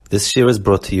This year is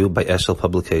brought to you by Eshel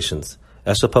Publications.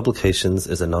 Eshel Publications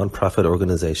is a non-profit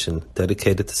organization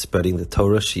dedicated to spreading the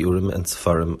Torah, Shiurim, and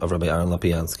Sefarim of Rabbi Aaron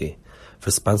Lapiansky. For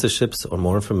sponsorships or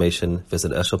more information,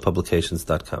 visit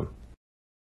eshelpublications.com.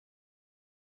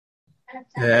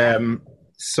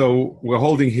 So we're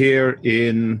holding here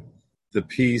in the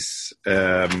piece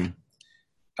Chav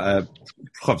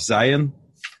Zayin.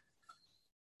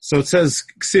 So it says,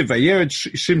 Ksiv Vayered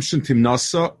Shimshon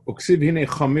Timnasa, Uksiv Hine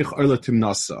Chamich Ola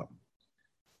Timnasa.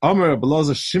 Amar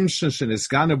Abelaza Shimshon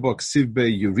Shenisgane Bo Ksiv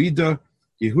Be Yerida,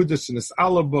 Yehuda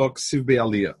Shenisala Bo Ksiv Be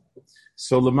Aliyah.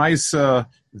 So Lemaisa,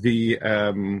 the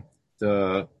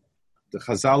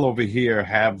Chazal over here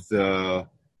have the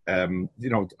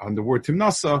on the word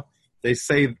Timnasa, they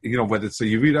say whether it's a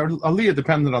Yerida or Aliyah,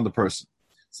 dependent on the person.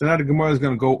 So now the Gemara is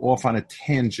going to go off on a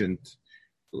tangent,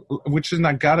 which is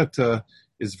not Agadot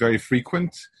is very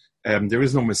frequent. There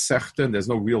is no Masechta, and there's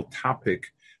no real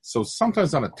topic. So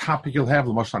sometimes on a topic you'll have,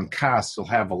 L'mash on Kas, you'll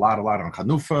have a lot on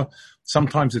Chanufa.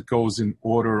 Sometimes it goes in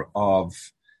order of,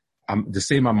 the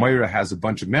same Amayra has a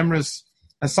bunch of memories,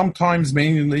 and sometimes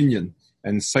mainly Linyan.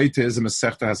 And Sotah is a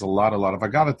Masechta, has a lot of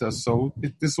Agadot. So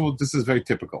this is very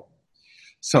typical.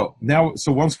 So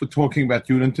once we're talking about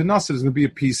Yud and Tanasa, there's going to be a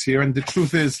piece here, and the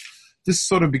truth is, this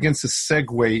sort of begins to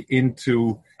segue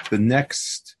into the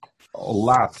next. A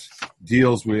lot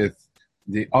deals with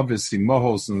the obviously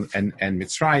Mohos and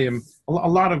Mitzrayim. A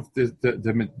lot of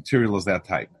the material is that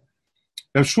type.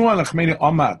 Rav Shmuel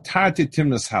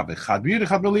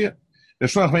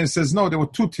says no, there were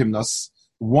two timnas.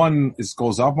 One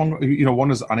goes up,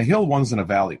 one is on a hill, one's in a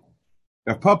valley.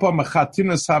 Fine.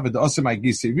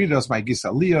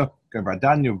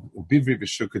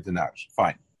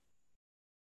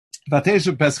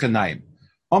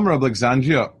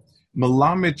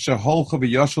 Melamit sheholcha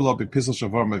v'yashalo b'pisal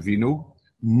shavar mavinu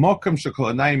mokem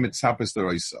shekol anayim mitzapes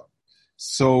l'roisa.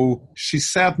 So she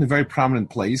sat in a very prominent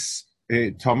place.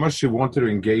 Thomas, she wanted to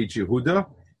engage Yehuda,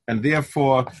 and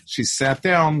therefore she sat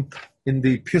down in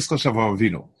the pisal shavar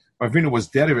mavinu. Mavinu was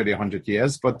dead already 100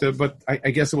 years, but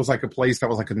I guess it was like a place that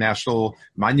was like a national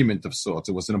monument of sorts.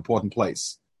 It was an important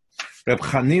place. Reb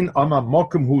Chanin Amar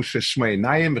mokem hu sheshmei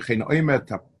nayim v'chein oimer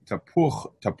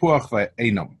tapuach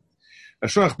v'einam.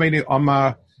 It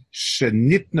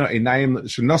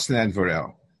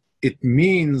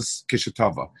means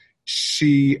kishetava.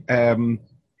 She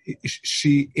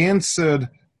answered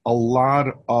a lot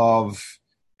of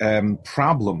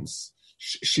problems.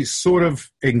 She sort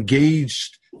of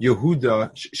engaged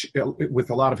Yehuda with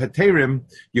a lot of heterim.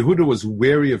 Yehuda was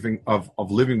wary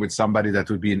of living with somebody that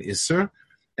would be an Isser,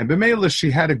 and b'meila she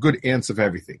had a good answer for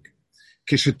everything.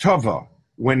 Kishetava.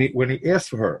 When he asked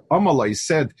for her, Amala, he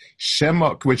said,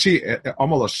 Shema,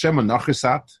 Amala Shema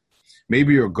Nachisat,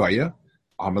 maybe you're Goya.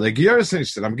 Amala Gieris, and he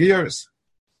said, I'm Gieris.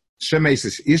 Shema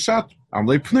says, Ishat,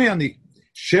 Amala Pnuyani.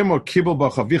 Shema Kibel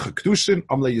Bachavicha Kdushin,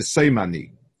 Amala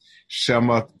Yesaimani.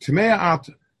 Shema Tmeat,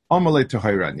 Amala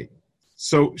Tahairani.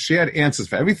 So she had answers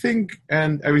for everything,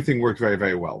 and everything worked very,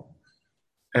 very well.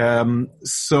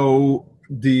 So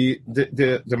the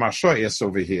Mashah is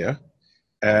over here.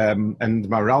 And the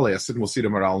Maral asks, and we'll see the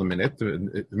Maral in a minute.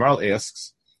 The Maral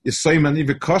asks, "Yisaymani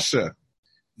v'kosha,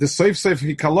 the seif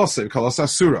kalasa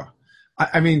asura."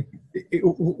 I mean,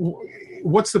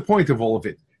 what's the point of all of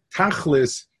it?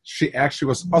 Tachlis, she actually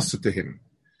was asa to him,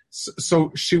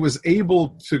 so she was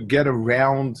able to get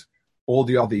around all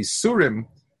the other surim.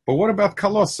 But what about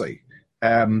kalosai?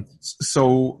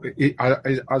 So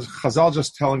Chazal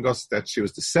just telling us that she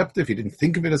was deceptive. He didn't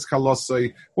think of it as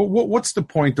kalosai. What's the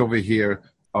point over here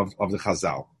of the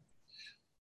Chazal?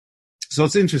 So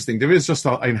it's interesting. There is just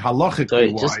in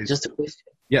halachically wise. Just a question.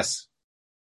 Yes.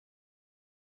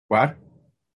 What?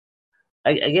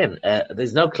 Again,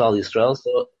 there's no Klal Yisrael,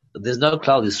 so there's no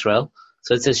Klal Yisrael.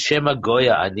 So it says Shema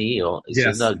Goya Ani, or it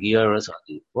says no Gioras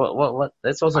Ani. What?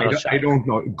 That's also not. I don't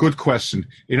know. Good question.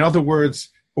 In other words,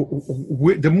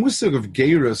 the musig of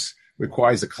Geirus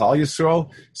requires a Klal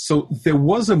Yisrael. So there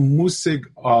was a musig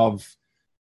of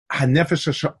Hanefesh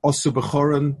Osu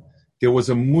B'choron. There was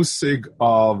a musig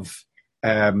of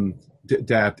there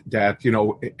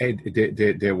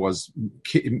was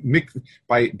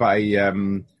by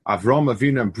Avram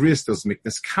Avinu and Bris. There was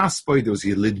Miknes Kaspai. There was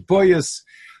Yelid Boyas.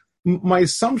 My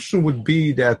assumption would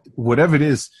be that whatever it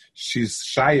is, she's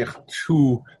shaykh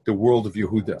to the world of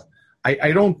Yehuda.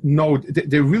 I don't know.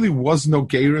 There really was no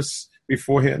Geirus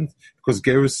beforehand, because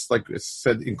Geirus, like I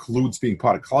said, includes being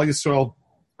part of Klal Yisrael.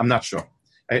 I'm not sure.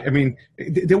 I mean,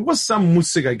 there was some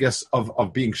musig, I guess,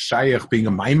 of being shaykh, being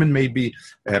a maimon maybe,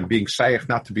 being shaykh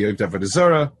not to be Oved Avodah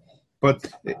Zarah, but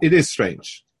it is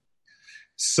strange.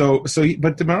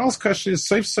 But the Maral's question is,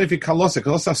 Seif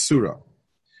Kalosa Asura.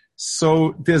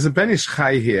 So there's a Ben Ish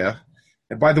Chai here.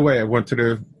 And by the way, I wanted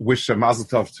to wish a Mazel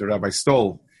Tov to Rabbi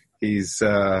Stoll. He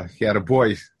had a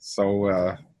boy,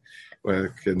 so we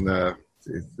can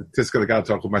Tiska the God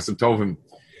talk with my Tovim.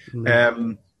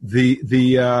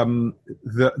 The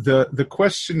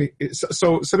question is,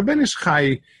 so the Ben Ish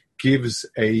Chai gives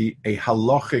a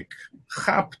halachic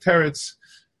chap teretz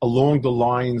along the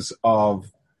lines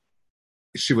of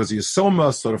she was a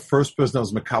Yisoma, so the first person that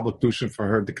was Mekabel Kedushin for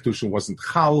her, the Kedushin wasn't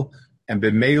Chal, and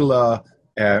B'meila,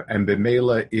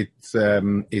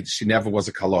 she never was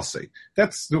a Kalosei.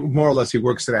 That's more or less, he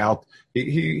works it out.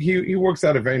 He works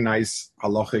out a very nice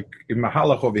halachic, in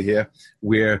Mahalach over here,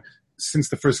 where since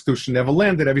the first Kedushin never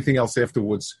landed, everything else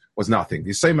afterwards was nothing.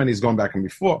 The same man he's gone back and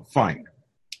before, fine.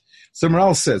 So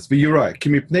Maral says, V'yuroi,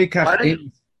 Kimipnei Kach.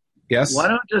 Yes. Why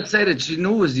don't you just say that she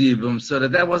knew it was Yibum, so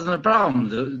that wasn't a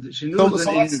problem? She knew.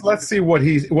 So let's see what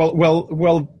he.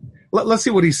 Let's see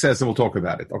what he says, and we'll talk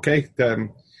about it. Okay.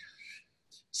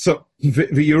 So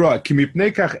v'yira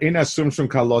kimipnei kach ein asum shum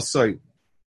kalosoi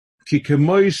ki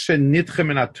kemoi shenitchem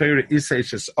min haTorah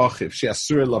iseiches achiv she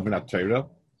asur elav min haTorah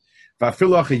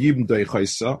va'afilu ach yibum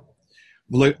doichoisa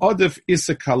v'loi odef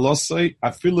isa kalosoi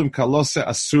afilum kalosoi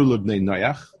asur lebnei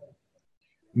noyach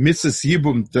mitzvahs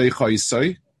yibum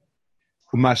doichoisoi.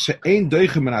 Uma she'ein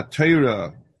doichem min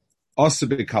haTorah asa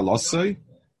b'kalosoi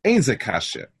ein ze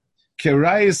kasher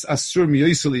kerayis asur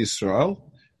miyoisel Yisrael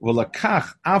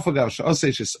v'lakach afagav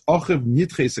she'oseiches ochiv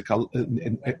nitche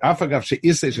afagav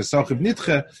she'iseiches ochiv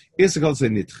nitche isegol ze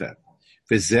nitche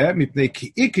v'zeh mipnei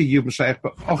ki ike yibum shaykh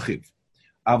ba'ochiv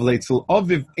avle etzel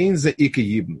oviv ein ze ike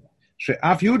yibum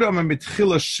she'af Yehuda ma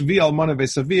mitchila shvi almana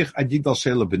v'savich ad yigdal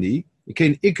she'ela b'ni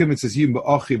ikein ike mitzvahs yibum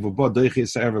ba'ochiv v'bo doichi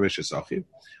yisrael v'shes ochiv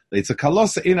it's a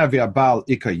kalosa ina v'abal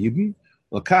ika yibum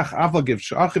l'kach aval giv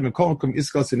she'achiv v'kol kum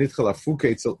isgol ze nitche lafuke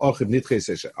etzel ochiv nitche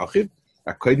yisrael achiv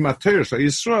akoid mater shel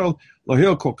Yisrael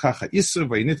lohil kol kacha iser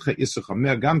v'yinitche iser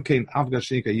chamer gam kein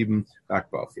avgashenika yibum rak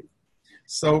ba'achiv.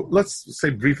 So let's see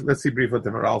briefly what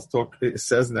the Maral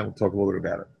says, and then we'll talk a little bit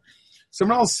about it. So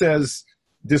Maral says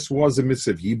this was a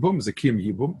mitzvah yibum, zakim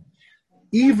yibum,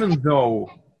 even though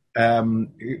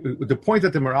the point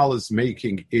that the Maral is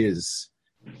making is,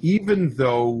 even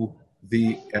though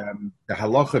the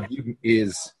halacha of yibum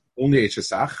is only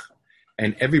HSach,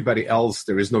 and everybody else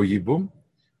there is no yibum.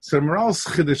 So Moral's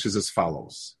chiddush is as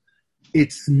follows: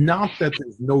 it's not that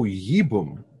there's no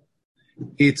yibum;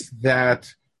 it's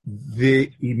that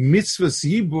the mitzvahs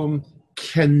yibum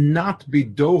cannot be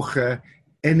doche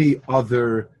any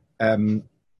other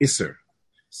iser.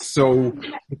 So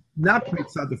it's not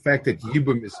the fact that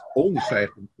yibum is only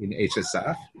shaykh in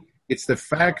HSF. It's the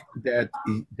fact that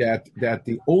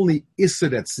the only iser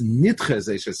that's nitche is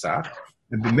HSF,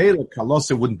 and the male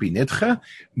kalosa wouldn't be nitche.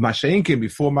 Masha'enkin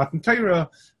before Matan Torah,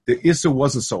 the iser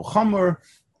wasn't so chomer,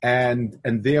 and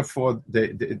therefore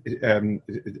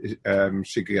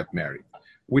she could get married,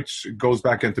 which goes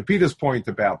back into Peter's point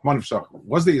about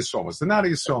was the Yisrael, was the not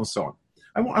Yisrael, and so on.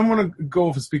 I want to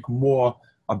go and speak more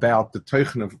about the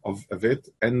teichen of it,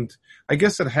 and I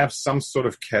guess it has some sort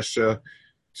of kesher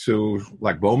to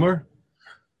like Bomer.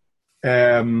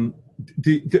 The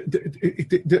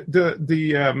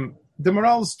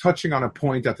Moral's touching on a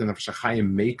point that the Nefesh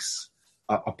HaChaim makes,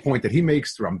 a point that he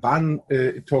makes. The Ramban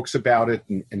talks about it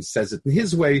and says it in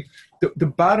his way. The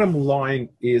bottom line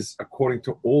is, according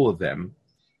to all of them,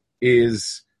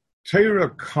 is Torah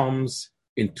comes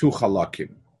in two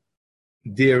halakim.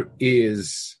 There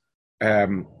is,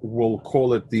 we'll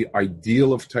call it the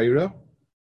ideal of Torah,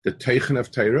 the teichen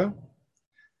of Torah,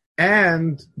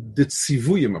 and the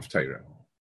tzivuyim of Torah.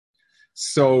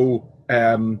 So,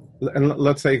 and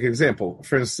let's take an example.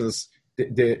 For instance, the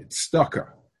tzedakah.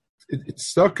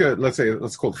 Tzedakah,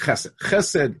 let's call it chesed.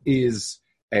 Chesed is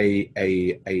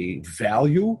a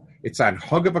value. It's an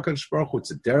hag of HaKadosh Baruch Hu.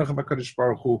 It's a derech of HaKadosh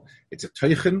Baruch Hu. It's a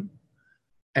teichen.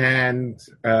 And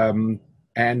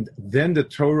then the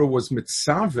Torah was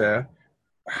mitzaveh.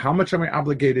 How much am I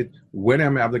obligated? When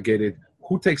am I obligated?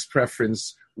 Who takes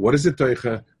preference? What is it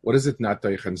teicha? What is it not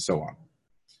teicha? And so on.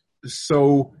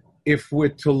 So if we're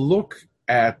to look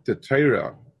at the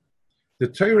Torah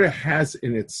has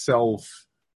in itself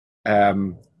a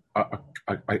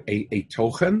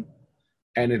tochen,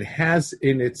 and it has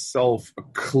in itself a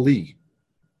kli.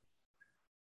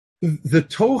 The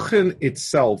tochen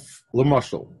itself,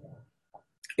 l'mashal,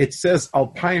 it says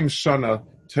Alpayim Shana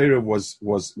Torah was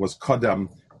kadam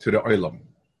to the olam.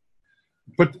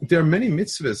 But there are many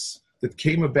mitzvahs that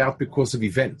came about because of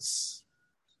events.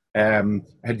 Had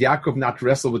Yaakov not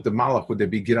wrestled with the Malach, would there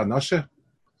be Gira Noshe?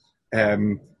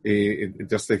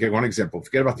 just to give one example,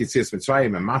 forget about Yitzias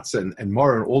Mitzrayim and Matzah and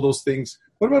Morah and all those things.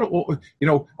 What about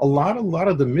a lot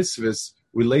of the mitzvahs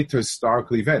relate to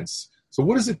historical events. So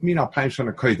what does it mean Alpayim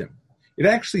Shana Kodim? It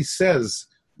actually says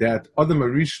that Adam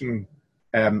Arishon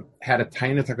had a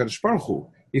tainet HaKadosh Baruch Hu.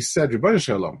 He said, Rebbeinu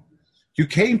Shalom, you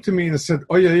came to me and said,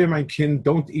 oh yeah, my kin,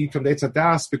 don't eat from the Eitz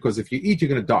Hadas, because if you eat, you're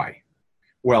going to die.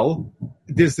 Well,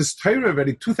 there's this Torah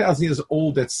already 2,000 years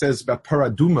old that says about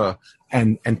Paraduma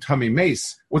and Tummy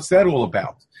Mace. What's that all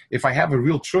about? If I have a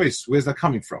real choice, where's that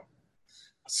coming from?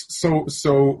 So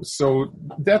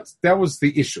that was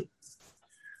the issue.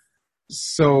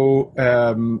 So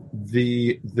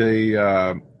the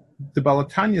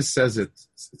Balatanya says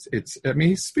it's. I mean,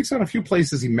 he speaks on a few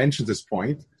places. He mentions this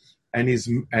point, and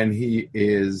he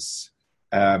is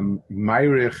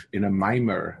Meirich in a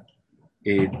Maimer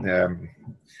in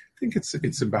I think it's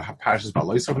in Parshas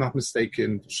Balois, if I'm not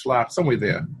mistaken, Shlach, somewhere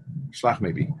there, Shlach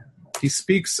maybe. He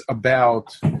speaks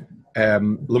about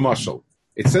Lamashal.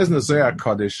 It says in the Zohar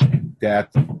Kodesh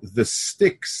that the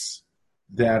sticks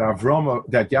that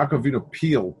Yaakov Avinu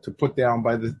peeled to put down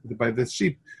by the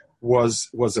sheep was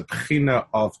a pchina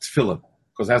of tefillin,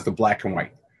 because it has the black and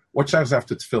white. What shaykhs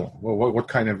after tefillin? Well, what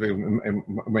kind of?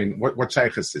 What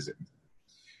shaykhs is it?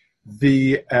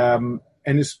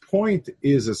 And his point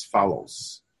is as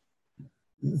follows: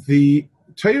 the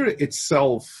Torah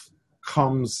itself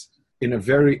comes in a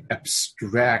very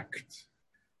abstract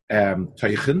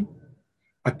teichen,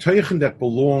 a teichen that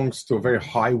belongs to a very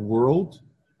high world,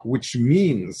 which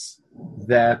means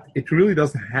that it really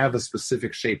doesn't have a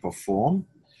specific shape or form.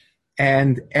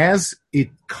 And as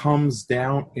it comes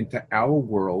down into our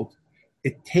world,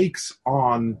 it takes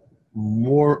on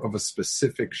more of a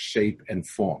specific shape and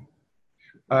form.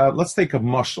 Let's take a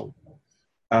mashal,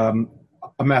 a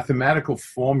mathematical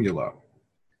formula,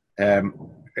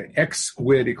 x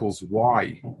squared equals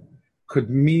y, could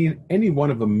mean any one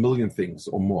of a million things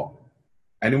or more,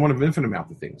 any one of an infinite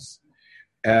amount of things.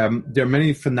 There are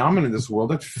many phenomena in this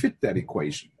world that fit that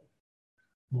equation.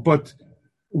 But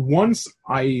once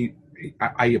I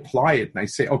apply it and I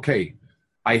say, okay,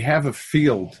 I have a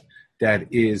field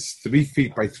that is 3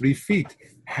 feet by 3 feet.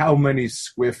 How many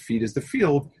square feet is the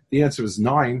field? The answer is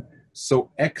 9.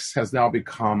 So X has now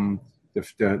become the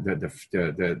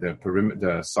perimeter,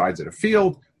 the sides of the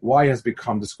field. Y has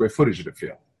become the square footage of the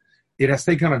field. It has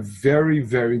taken a very,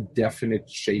 very definite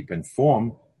shape and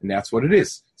form, and that's what it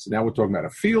is. So now we're talking about a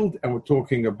field, and we're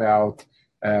talking about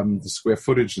the square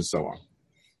footage and so on.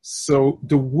 So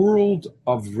the world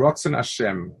of Ratzon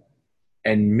Hashem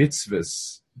and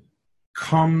mitzvahs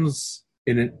comes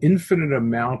in an infinite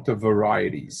amount of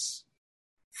varieties,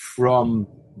 from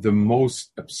the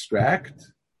most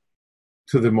abstract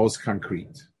to the most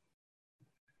concrete.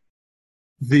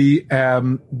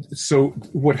 So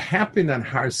what happened on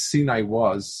Har Sinai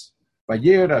was,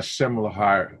 Vayer Hashem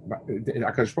l'har,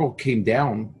 Akadosh Baruch Hu came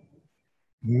down,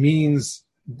 means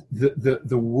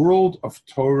the world of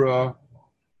Torah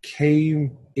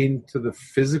came into the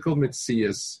physical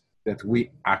metzius that we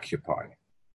occupy.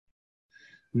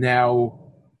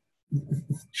 Now,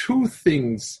 two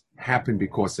things happen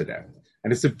because of that.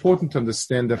 And it's important to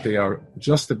understand that they are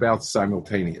just about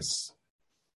simultaneous.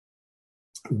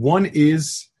 One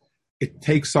is it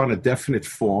takes on a definite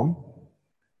form,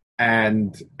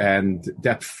 and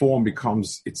that form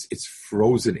becomes its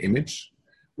frozen image.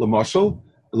 L'mashal,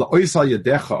 la'oisal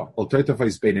yadecha, ol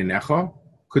toitafais beinenecha,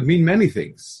 could mean many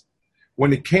things.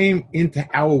 When it came into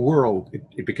our world,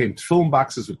 it became film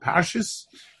boxes with parshas,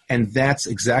 and that's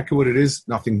exactly what it is,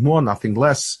 nothing more, nothing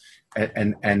less.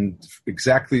 And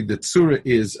exactly the tzura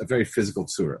is a very physical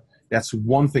tzura. That's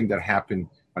one thing that happened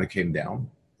when it came down.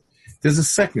 There's a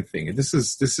second thing, and this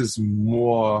is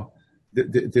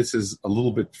a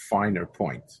little bit finer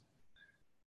point.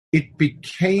 It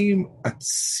became a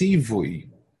tzivui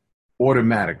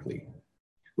automatically.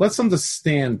 Let's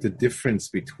understand the difference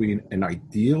between an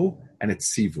ideal and a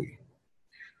tzivui.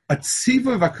 A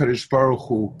tzivui of HaKadosh Baruch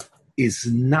Hu is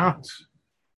not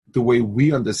the way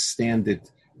we understand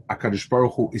it. HaKadosh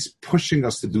Baruch Hu is pushing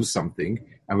us to do something,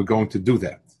 and we're going to do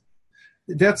that.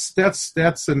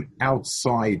 That's an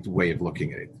outside way of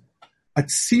looking at it. A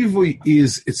tzivui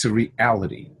it's a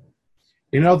reality.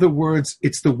 In other words,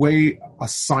 it's the way a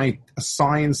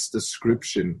science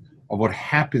description of what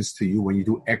happens to you when you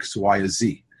do X, Y, or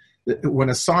Z. When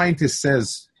a scientist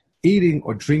says eating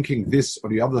or drinking this or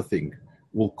the other thing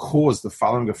will cause the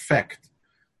following effect,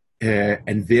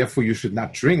 and therefore you should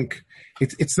not drink,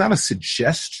 it's not a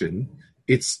suggestion,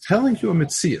 it's telling you a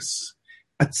metzius.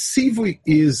 A tzivui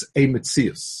is a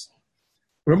metzius.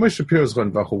 Ramesh Shapiro's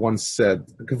once said,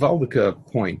 a gewaldige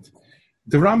point,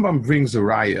 the Rambam brings a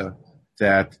raya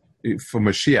that for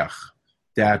Mashiach,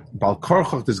 that Bal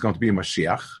Korchoch is going to be a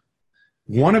Mashiach.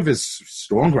 One of the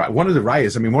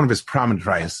rayas, one of his prominent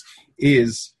rayas,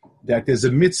 is that there's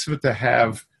a mitzvah to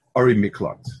have Ari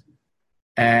Miklot.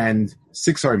 And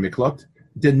 6 Ari Miklot.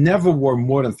 There never were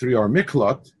more than 3 Ari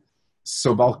Miklot.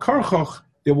 So Bal Korchoch,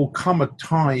 there will come a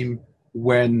time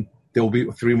when there will be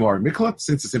 3 more Ari Miklot.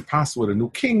 Since it's impossible with a new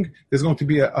king, there's going to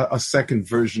be a second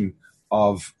version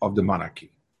of the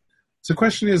monarchy. So the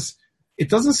question is, it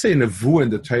doesn't say in the Nevuah in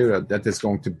the Torah that there's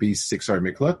going to be 6 Ari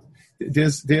Miklot.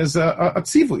 There's a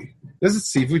tzivui. There's a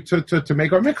tzivui to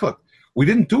make Ari Miklot. We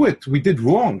didn't do it. We did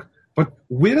wrong. But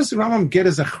where does the Rambam get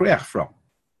his achreach from?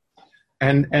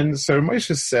 And so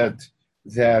Moshe said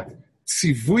that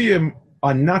tzivuyim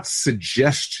are not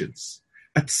suggestions.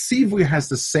 A tzivui has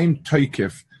the same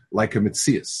toikif like a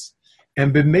mitzias.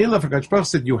 And b'meila, HaKadosh Baruch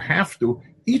said you have to.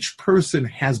 Each person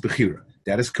has bechira.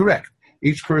 That is correct.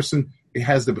 Each person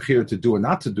has the bechira to do or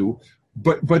not to do.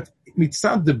 But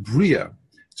mitzad the bria,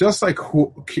 just like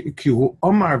kihu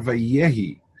omar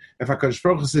vayehi. If HaKadosh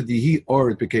Baruch Hu said yehi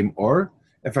or, it became or.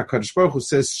 If HaKadosh Baruch Hu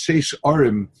says sheish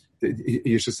arim,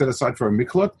 you should set aside for a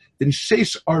miklot, then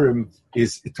sheish arim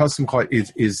is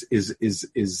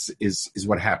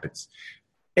what happens.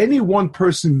 Any one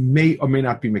person may or may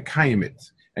not be mekayim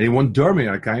it. Any one door may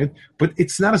not mekayim it, but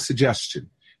it's not a suggestion.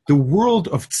 The world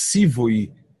of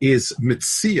tzivui is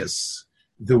mitzias,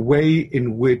 the way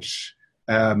in which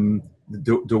the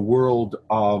world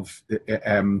of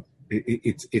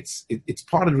it's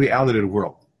part of the reality of the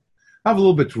world. I have a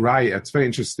little bit raya. It's very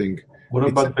interesting. What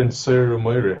about Ben Seir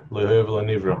Moire, Lehovel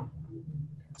Nivra?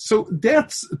 So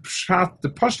that's pshat. The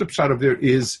pashta pshat of there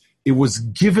is it was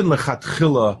given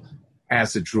lechatchila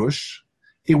as a drush.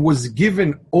 It was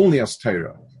given only as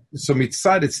Torah. So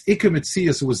mitzad it's ikar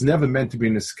mitzias. It was never meant to be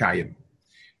niskayim.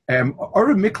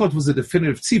 Ara Miklot was a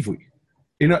definitive tzivui.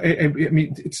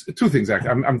 It's 2 things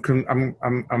actually.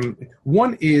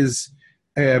 One is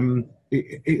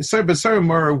Besar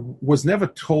Mora was never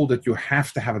told that you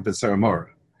have to have a Besar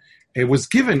Mora. It was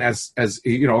given as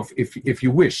if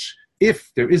you wish.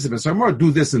 If there is a Besar Mora,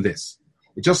 do this and this.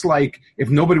 Just like if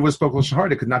nobody was spoken Shahar,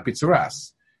 it could not be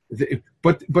Tzaras.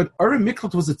 But Ara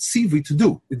Miklot was a tzivui to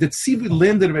do. The tzivui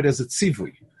landed it as a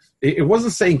tzivui. It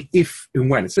wasn't saying if and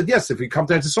when. It said, yes, if we come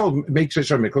to Eretz, make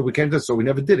Sheshar Miklot. We came to so we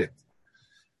never did it.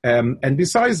 And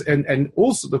besides, and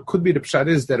also there could be the pshat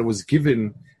is that it was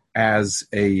given as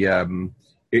a,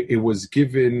 it was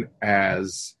given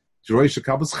as Jeroisha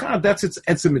Kabbalas Chad. That's its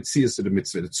etzem mitzias to the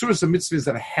mitzvah. The tzura of mitzvah is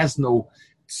that it has no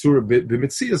tzura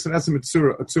b'mitzias, and that's a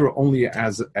tzura only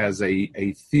as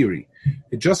a theory.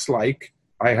 Just like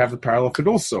I have a parallel for it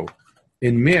also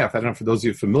in math. I don't know for those of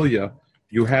you familiar.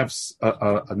 You have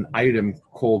an item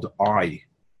called I,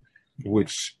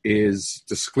 which is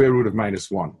the square root of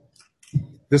 -1.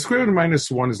 The square root of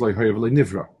 -1 is like Hoyev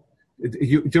Nivra.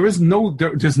 There's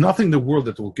nothing in the world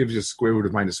that will give you a square root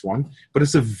of -1, but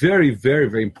it's a very, very,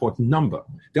 very important number.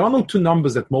 There are no 2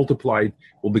 numbers that multiplied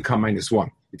will become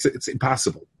 -1. It's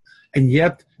impossible. And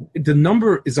yet, the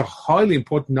number is a highly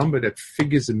important number that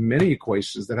figures in many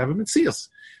equations that have a mitzias.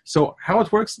 So how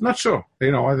it works, not sure.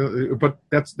 But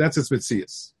that's its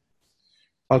mitzias.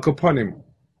 Al Kopanim.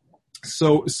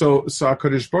 So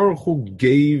HaKadosh Baruch Hu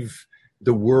gave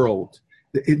the world.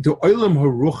 The Olam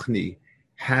HaRuchni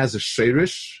has a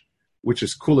sheirish, which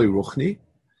is Kulei Ruchni.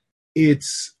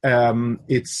 Its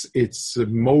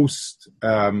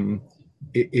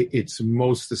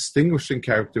most distinguishing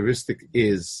characteristic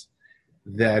is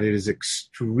that it is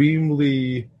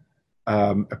extremely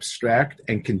abstract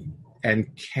and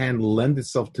can lend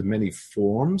itself to many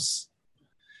forms.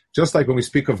 Just like when we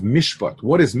speak of mishpat,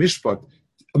 what is mishpat?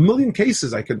 A million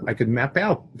cases I could map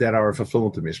out that are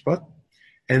fulfillment to mishpat,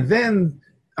 and then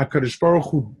HaKadosh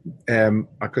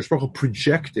Baruch Hu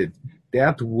projected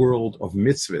that world of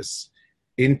mitzvahs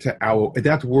into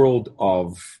that world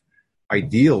of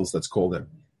ideals, let's call them,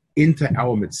 into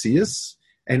our mitzias.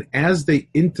 And as they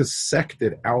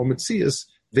intersected our mitzias,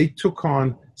 they took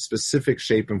on specific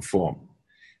shape and form.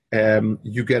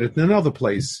 You get it in another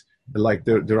place, like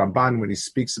the Ramban when he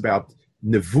speaks about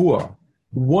nevuah.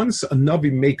 Once a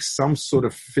Navi makes some sort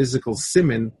of physical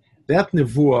siman, that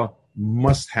nevuah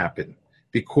must happen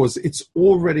because it's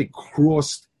already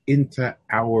crossed into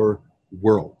our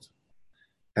world.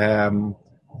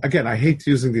 Again, I hate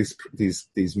using these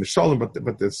mishalim,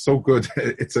 but they're so good.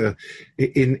 It's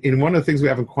in one of the things we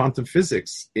have in quantum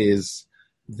physics is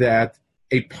that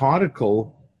a particle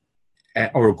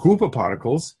or a group of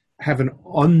particles have an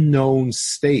unknown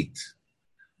state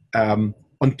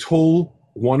until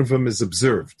one of them is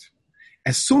observed.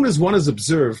 As soon as one is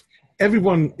observed,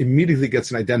 everyone immediately gets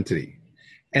an identity.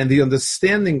 And the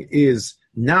understanding is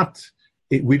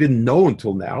We didn't know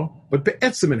until now, but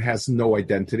be'etzim it has no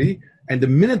identity. And the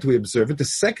minute we observe it, the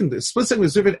split second we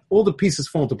observe it, all the pieces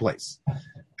fall into place.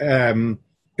 To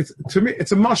me,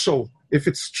 it's a mashal. If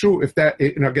it's true, if that,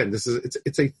 again, it's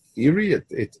a theory.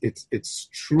 It's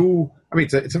true. I mean,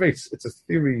 it's a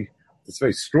theory. It's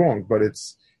very strong, but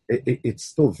it's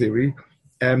still theory.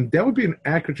 That would be an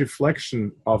accurate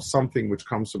reflection of something which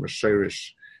comes from a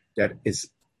shirish that is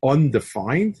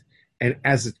undefined, and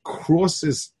as it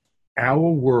crosses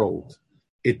our world,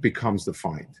 it becomes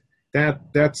defined.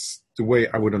 That's the way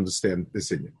I would understand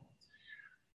this in it.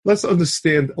 Let's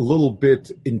understand a little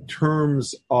bit in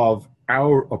terms of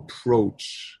our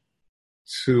approach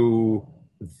to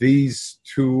these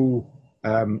two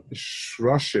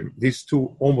shrushim, these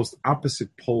two almost opposite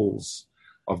poles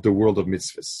of the world of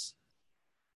mitzvahs.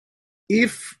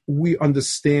 If we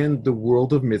understand the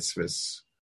world of mitzvahs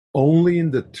only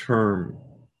in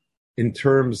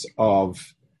terms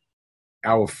of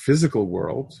our physical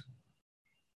world,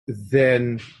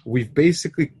 then we've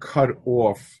basically cut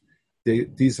off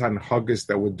these hanhagas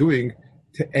that we're doing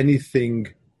to anything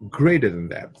greater than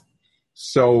that.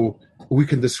 So we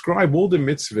can describe all the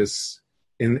mitzvahs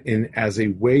in as a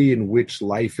way in which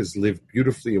life is lived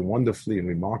beautifully and wonderfully and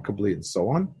remarkably and so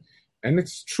on. And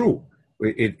it's true.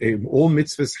 All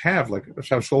mitzvahs have, like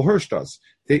Rav Shol Hirsch does,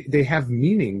 they have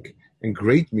meaning and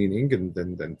great meaning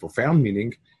and profound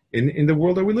meaning in the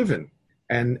world that we live in.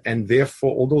 And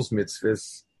therefore all those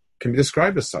mitzvahs can be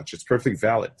described as such. It's perfectly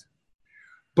valid.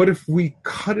 But if we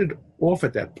cut it off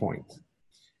at that point,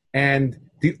 and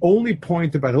the only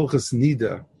point about Hilchas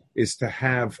Nida is to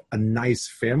have a nice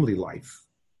family life,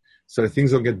 so that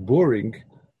things don't get boring,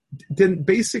 then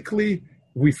basically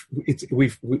we've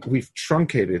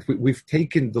truncated it. We've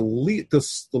taken the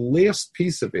last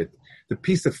piece of it, the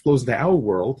piece that flows into our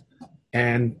world,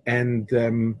 and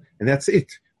that's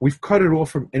it. We've cut it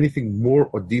off from anything more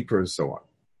or deeper and so on.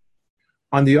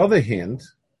 On the other hand,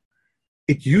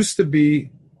 it used to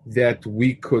be that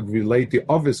the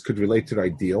others could relate to the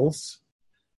ideals.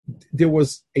 There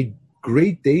was a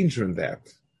great danger in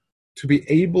that, to be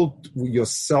able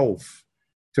yourself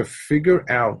to figure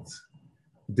out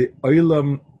the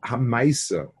Olam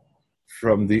HaMaisa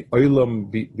from the Olam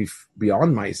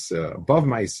beyond Maisa, above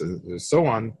Maisa, and so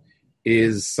on,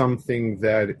 is something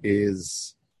that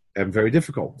is very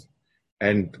difficult.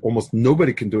 And almost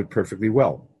nobody can do it perfectly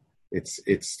well.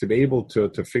 It's to be able to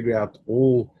figure out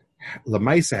all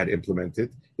Lamaisa had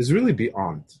implemented is really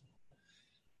beyond.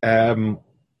 So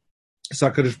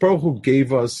HaKadosh Baruch Hu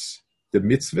gave us the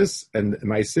mitzvahs and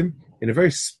maisim in a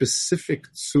very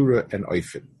specific tzura and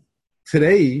oifen.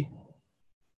 Today,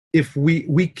 if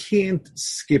we can't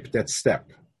skip that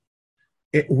step,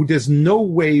 there's no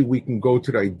way we can go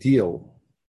to the ideal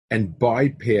and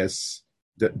bypass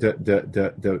the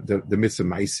mitzvah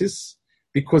maisis,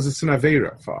 because it's an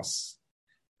aveira for us,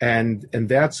 and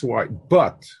that's why.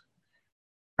 But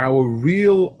our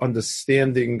real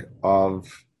understanding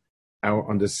of the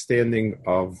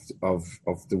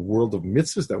world of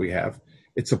mitzvahs that we have,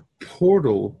 it's a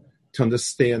portal to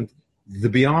understand the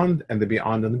beyond and the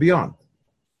beyond and the beyond.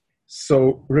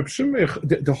 So Reb Shimon,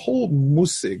 the whole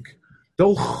musig, the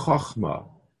whole chachma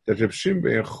that Reb Shimon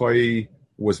ben Yochai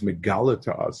was megala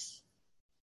to us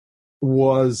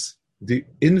was the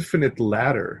infinite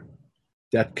ladder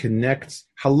that connects.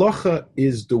 Halacha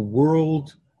is the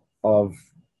world of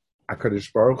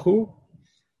HaKadosh Baruch Hu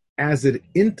as it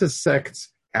intersects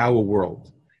our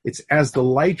world. It's as the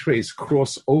light rays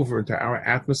cross over into our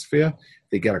atmosphere,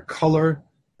 they get a color,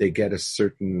 they get a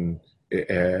certain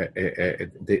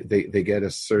they get a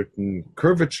certain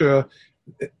curvature,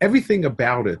 everything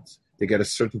about it. They get a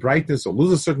certain brightness or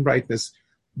lose a certain brightness.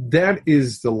 That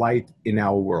is the light in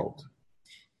our world.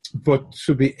 But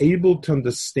to be able to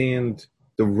understand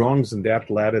the rungs in that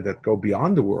ladder that go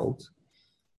beyond the world,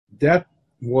 that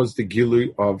was the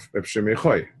gilui of Reb Shimon ben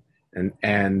Yochai.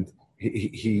 And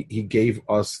he gave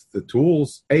us the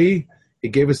tools. He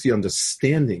gave us the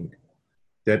understanding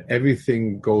that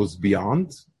everything goes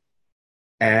beyond,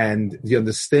 and the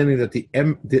understanding that the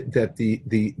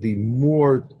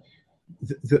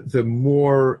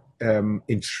more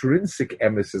intrinsic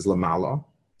emes is lamala,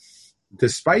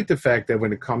 despite the fact that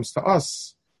when it comes to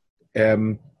us,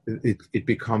 it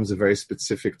becomes a very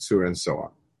specific tzura and so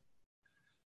on.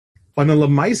 On a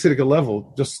lamaisic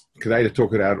level, just because I had to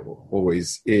talk it out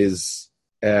always, is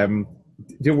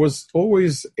there was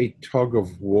always a tug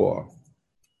of war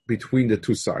between the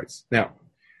two sides. Now,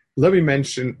 let me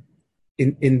mention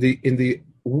in the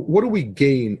what do we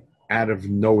gain out of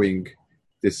knowing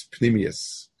this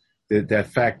pnimius, that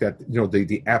fact that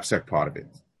the abstract part of it.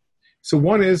 So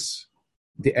one is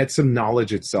the etzem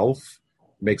knowledge itself,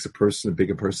 makes a person a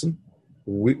bigger person.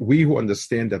 We who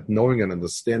understand that knowing and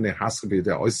understanding has to be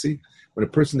the oisi. When a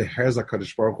person hears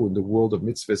HaKadosh Baruch Hu in the world of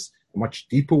mitzvahs a much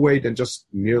deeper way than just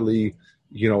merely,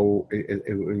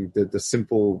 the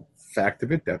simple fact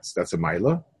of it, that's a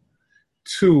maila.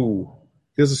 2,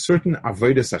 there's a certain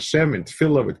avodas Hashem in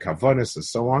tefillah with kavanas and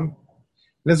so on. And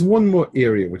there's one more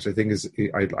area which I think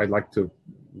I'd like to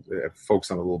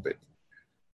focus on a little bit.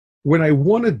 When I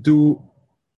want to do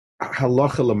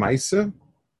halacha l'maisa,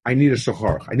 I need a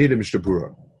shachar. I need a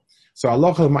mishtabura. So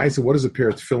halacha l'maisa, what does a pair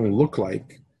of tefillin look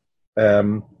like? I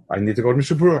need to go to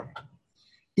mishtabura.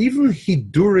 Even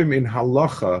hidurim in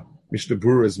halacha,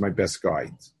 mishtabura is my best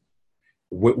guide.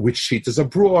 Which shitas are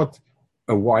brought?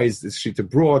 Why is this shita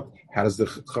brought? How does the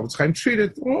Chavetz Chaim treat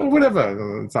it? Or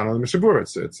whatever. It's not on the mishtabura.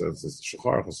 It's a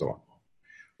shachar and so on.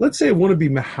 Let's say I want to be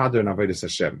mehader and avodas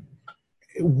Hashem.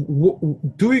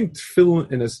 Doing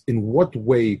tefillin in what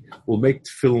way will make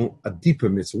tefillin a deeper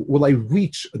mitzvah? Will I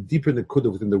reach a deeper nekuda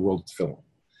within the world of tefillin?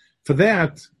 For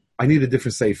that, I need a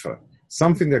different sefer,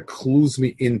 something that clues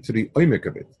me into the oimek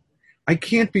of it. I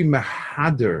can't be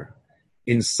mehader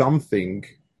in something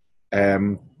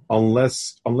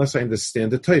unless I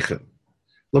understand the teichen.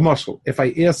 L'mashal, if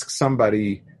I ask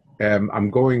somebody,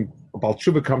 Baal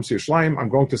Tshuva comes to Yerushalayim, I'm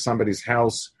going to somebody's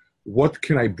house, what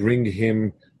can I bring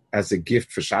him as a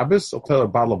gift for Shabbos? I'll tell a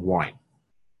bottle of wine.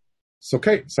 It's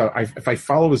okay. So if I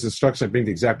follow his instructions, I bring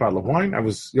the exact bottle of wine. I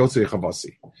was Yotzei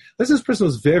Chavasi. This person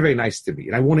was very, very nice to me,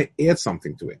 and I want to add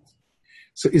something to it.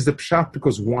 So is the pshat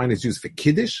because wine is used for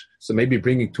kiddush? So maybe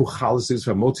bringing 2 chalices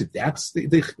for motzi, that's the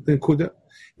nekuda.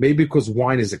 Maybe because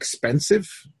wine is expensive,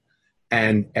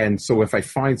 and so if I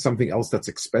find something else that's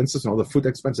expensive, some other food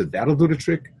expensive, that'll do the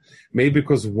trick. Maybe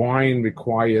because wine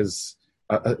requires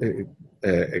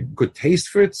a good taste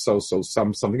for it, so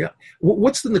something else.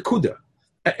 What's the nekuda?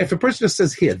 If a person just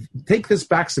says, "Here, take this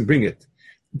box and bring it,"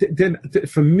 then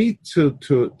for me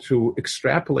to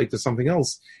extrapolate to something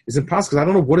else is impossible because I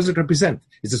don't know what does it represent.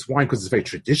 Is this wine because it's very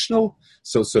traditional?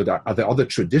 So are there other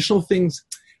traditional things?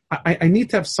 I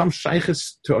need to have some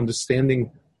shaykhs to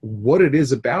understanding what it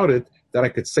is about it that I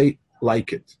could say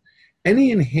like it.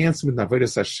 Any enhancement in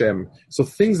avodas Hashem, so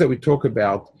things that we talk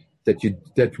about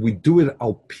that we do it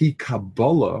al pi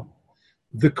Kabbalah,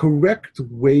 the correct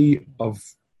way of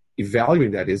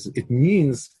evaluating that is, it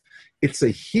means it's a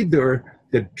hidur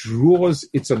that draws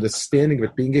its understanding of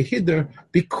it being a hidur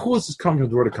because it's coming from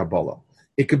the word of Kabbalah.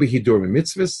 It could be hidur in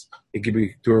mitzvahs, it could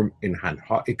be hidur in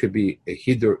hanha, it could be a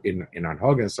hidur in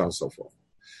hanhag, and so on and so forth.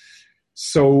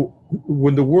 So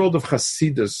when the world of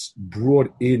Hasidus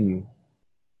brought in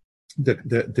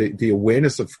the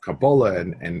awareness of Kabbalah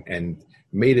and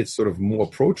made it sort of more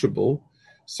approachable,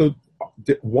 so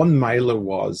one milah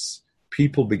was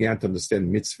people began to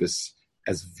understand mitzvahs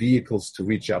as vehicles to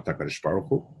reach out to HaKadosh Baruch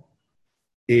Hu.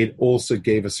 It also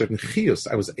gave a certain chiyus.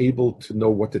 I was able to know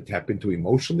what to tap into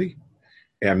emotionally.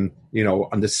 And,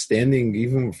 understanding,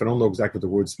 even if I don't know exactly what the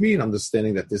words mean,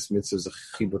 understanding that this mitzvah is a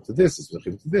chibur to this, is a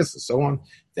chibur to this, and so on.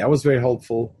 That was very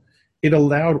helpful. It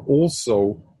allowed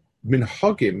also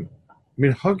minhagim.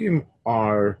 Minhagim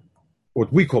are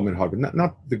what we call minhagim,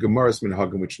 not the Gemara's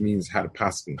minhagim, which means how to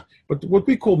paskin, but what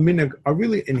we call minhag are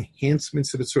really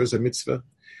enhancements to the tzuras of mitzvah.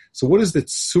 So what is the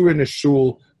tzur in a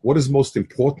shul? What is most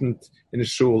important in a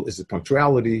shul? Is it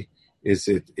punctuality? Is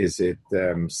it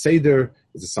seder?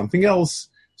 Is it something else?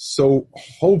 So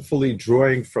hopefully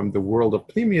drawing from the world of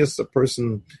Pnimius, a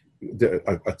person,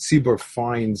 a tzibur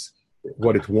finds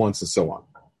what it wants and so on.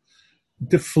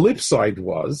 The flip side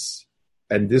was,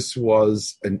 and this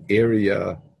was an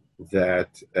area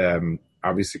that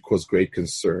obviously caused great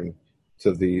concern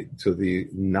to the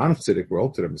non-Chassidic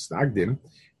world, to the Misnagdim, and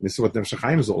this is what Nefesh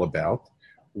HaChaim is all about,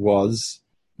 was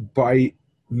by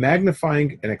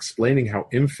magnifying and explaining how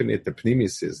infinite the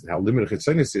Pnimius is and how limited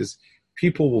Chitzonis is,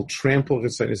 people will trample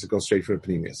Chitzonis and go straight for the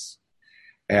Pnimius.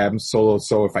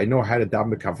 So if I know how to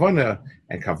daven Kavana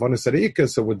and Kavana Sarika,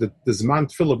 so with the Zman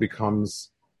Tefillah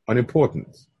becomes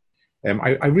unimportant.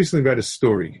 I recently read a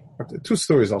story, 2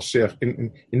 stories I'll share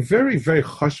in very, very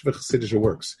chashva Chassidish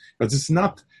works. But there's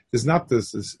not this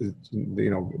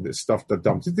the stuff that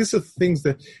dumps. These are things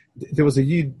that there was a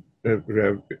Yid,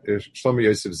 Shlomo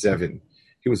Yosef Zevin.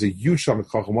 He was a huge Talmud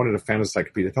Chacham, one of the founders of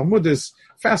Encyclopedia Talmudis,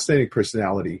 fascinating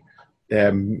personality,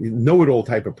 know-it-all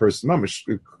type of person. Mamish,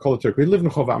 he lived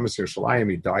in Chov Amos Yerushalayim.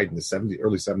 He died in the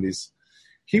early 70s.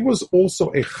 He was also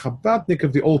a Chabadnik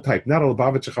of the old type, not a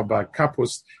Lubavitch Chabad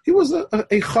Kapus. He was a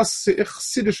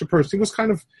Chassidish person. He was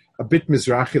kind of a bit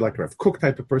Mizrahi, like a Rav Kook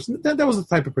type of person. That was the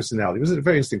type of personality. He was a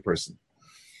very interesting person.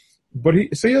 But he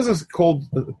has a called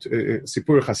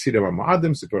Sipur Chassidim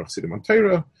Ma'adim, Sipur Chassidim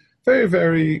Torah. Very,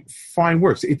 very fine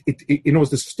works. It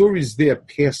the stories there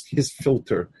past his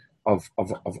filter of a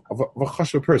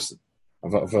chashuv person,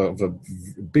 of a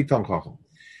big time chacham.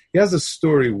 He has a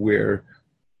story where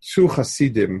two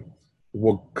Hasidim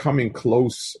were coming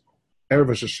close, Erev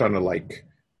Rosh Hashanah, like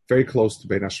very close to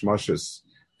Bein Hashmashos.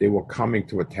 They were coming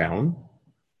to a town,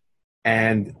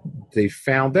 and they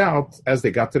found out as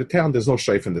they got to the town, there's no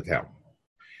shayf in the town.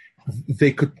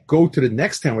 They could go to the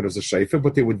next town where there was a shayfa,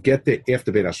 but they would get there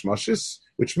after Bein Hashmashos,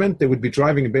 which meant they would be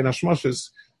driving in Bein Hashmashos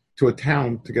to a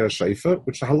town to get a shayfa,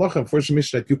 which the halacha,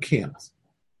 unfortunately, that you can't.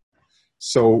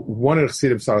 So one of the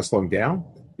Chassidim started slowing down.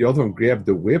 The other one grabbed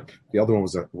the whip. The other one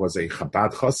was a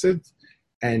Chabad Chassid,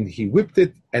 and he whipped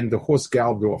it, and the horse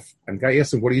galloped off. And the guy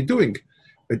asked him, "What are you doing?"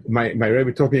 My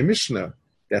Rebbe taught me a Mishnah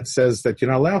that says that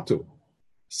you're not allowed to.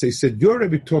 So he said, "Your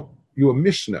Rebbe taught you a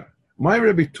Mishnah. My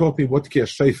Rebbe taught me what Kiyah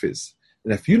Sheifa is.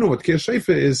 And if you know what Kiyah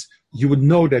Sheifa is, you would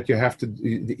know that you have to,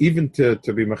 even to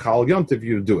be Mechal Yontiv,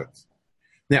 you do it."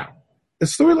 Now, a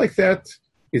story like that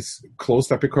is closed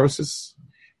apicursus.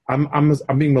 I'm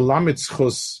being Melamed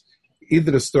Schus.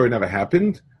 Either the story never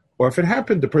happened, or if it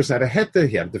happened, the person had a heta,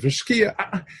 he had a different shkia.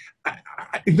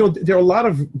 There are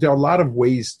a lot of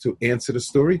ways to answer the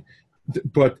story,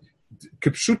 but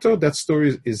Kipshuto, that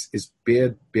story is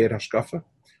bad hashkafa.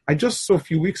 I just saw a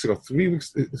few weeks ago, 4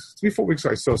 weeks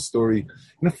ago, I saw a story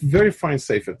in a very fine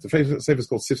sefer. The sefer is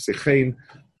called Sif Sechein.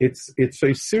 It's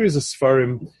a series of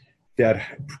svarim that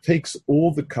takes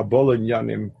all the Kabbalah and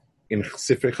Yanim in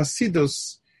Sifrei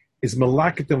Chasidus, is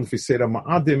malaketem fisera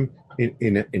ma'adim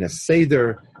in a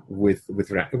seder with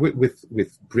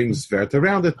brings vert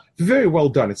around it. Very well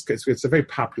done. It's a very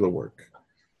popular work,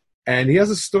 and he has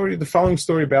a story, the following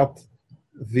story about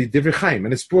the Divrei Chaim,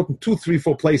 and it's brought in 2, 3,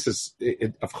 4 places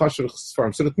of Chashuv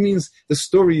Sfarim. So that means the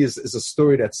story is a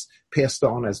story that's passed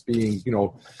on as being,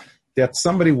 that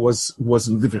somebody was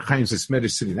in Divrei Chaim's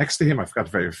Ismerish sitting next to him. I forgot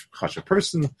a very Chashuv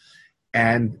person,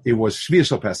 and it was Shvir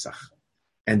Shal Pesach,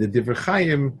 and the Divrei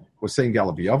Chaim was saying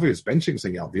Yalav Yavoi, was benching,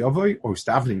 saying Yalav Yavoi, or was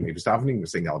davening, was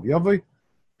saying Yalav Yavoi,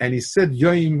 and he said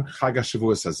Yoim Chag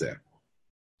HaShavuos Hazeh,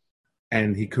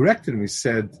 and he corrected him. He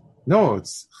said, no, it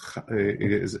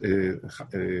is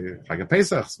Chag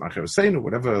HaPesach, Zman Chereseinu,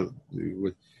 whatever.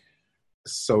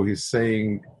 So he's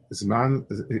saying Zman,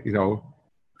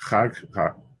 Chag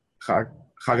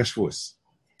HaShavuos,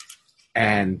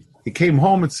 and he came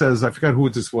home. It says, I forgot who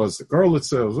this was, the girl. It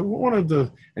says one of the,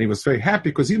 and he was very happy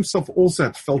because he himself also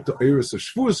had felt the Eiros of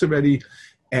Shavuos already,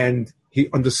 and he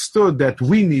understood that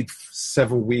we need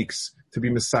several weeks to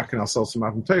be misakin ourselves from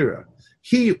Matan Torah.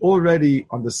 He already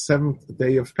on the 7th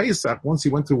day of Pesach, once he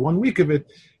went through 1 week of it,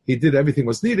 he did everything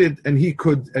was needed, and he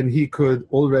could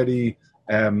already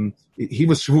he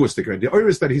was Shavuos the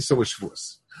Eiros that he saw was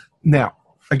Shavuos. Now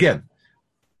again,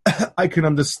 I can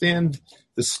understand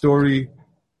the story.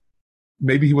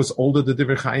 Maybe he was older than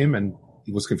Divrei Chaim and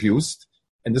he was confused.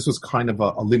 And this was kind of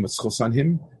a limit schos on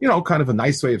him. Kind of a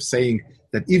nice way of saying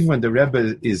that even when the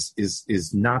Rebbe is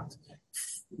not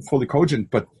fully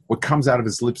cogent, but what comes out of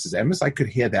his lips is emes. I could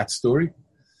hear that story.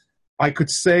 I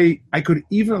could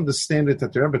even understand it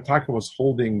that the Rebbe Taka was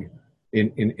holding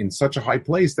in such a high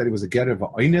place that he was a getter of a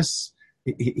oinus.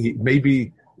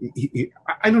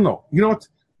 I don't know. You know what?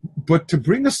 But to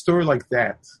bring a story like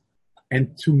that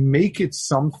and to make it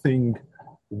something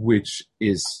which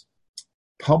is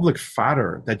public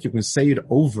fodder that you can say it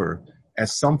over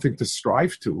as something to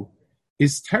strive to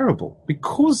is terrible,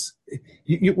 because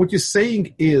what you're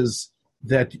saying is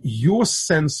that your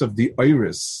sense of the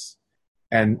iris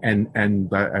and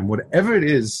whatever it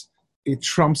is, it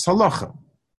trumps halacha,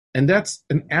 and that's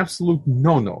an absolute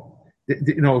no.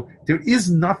 There is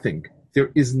nothing,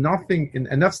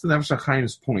 and that's the Nefesh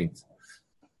HaChaim's point.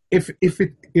 If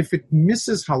it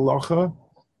misses halacha,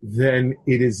 then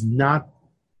it is not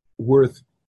worth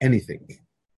anything.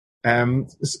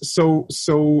 So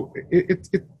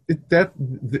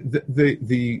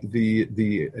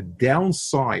the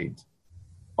downside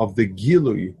of the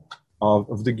gilui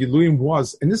of the giluim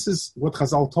was, and this is what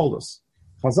Chazal told us.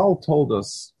 Chazal told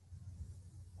us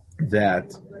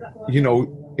that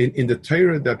in the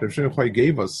Torah that Rav Shimon Chai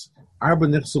gave us, arba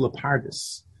nechsul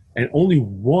apardis, and only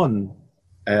one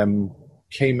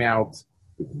came out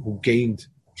who gained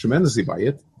tremendously by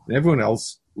it, and everyone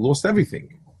else lost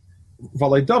everything.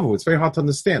 Valaidavu, it's very hard to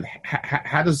understand.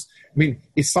 How does,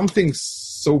 is something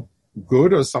so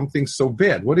good or something so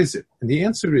bad? What is it? And the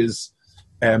answer is,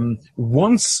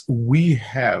 once we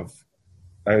have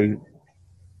a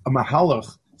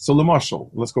mahalach, so Lamashal,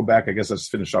 let's go back, I guess let's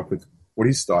finish up with what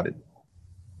he started.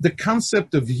 The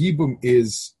concept of Yibum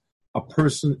is a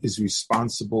person is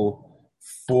responsible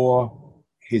for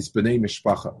his B'nai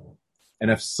Mishpacha.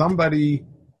 And if somebody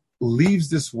leaves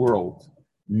this world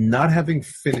not having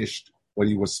finished what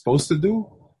he was supposed to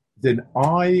do, then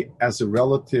I, as a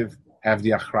relative, have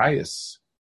the achrayus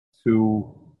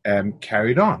to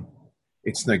carry it on.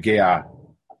 It's nagea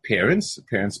parents.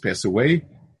 Parents pass away.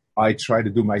 I try to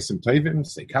do ma'asim tovim,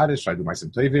 say kaddish, try to do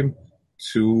ma'asim tovim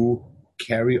to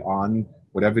carry on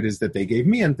whatever it is that they gave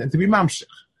me and to be mamshech.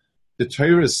 The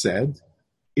Torah said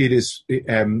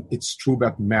it's true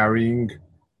about marrying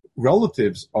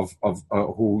relatives of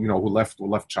who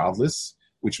left childless,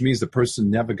 which means the person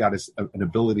never got an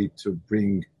ability to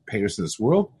bring parents in this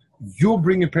world. You're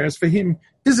bringing parents for him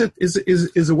is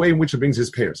a way in which it brings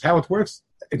his parents. How it works?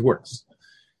 It works.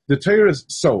 The Torah is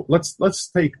so. Let's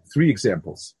take 3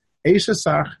 examples.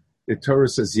 Eishasach, the Torah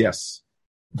says yes.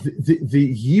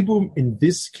 The yibum in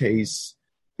this case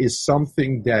is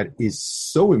something that is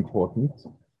so important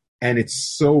and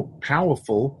it's so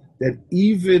powerful that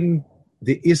even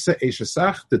the Issa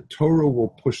Eishasach, the Torah will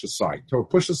push aside. Torah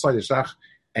pushed aside Eishasach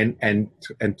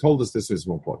and told us this is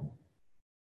more important.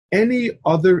 Any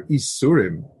other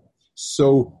Isurim,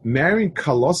 so marrying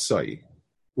Kalosai,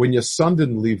 when your son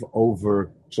didn't leave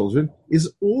over children,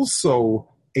 is also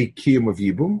a kiyum of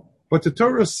Yibum, but the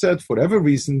Torah said, for whatever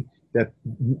reason, that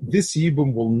this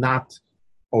Yibum will not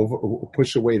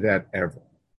push away that ever.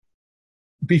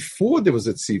 Before there was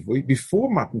a tzivui, before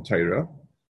Matan Torah,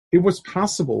 it was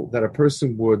possible that a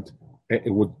person would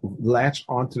latch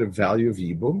onto the value of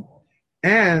Yibum,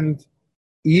 and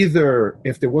either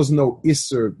if there was no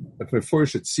Isser, a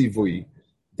Meforshet Tzivui,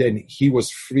 then he was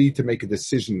free to make a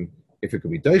decision if it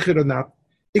could be Deicher or not.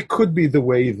 It could be the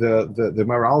way the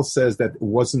Maral says that it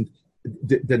wasn't,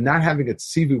 the not having a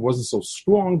Tzivui wasn't so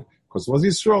strong because it was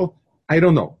Yisrael. I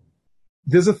don't know.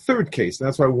 There's a third case, and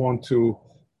that's why I want to,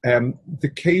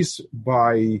 the case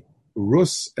by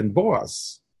Rus and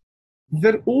Boaz,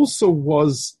 that also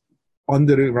was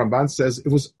under, the Ramban says,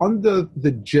 it was under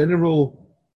the general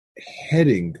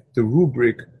heading, the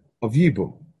rubric of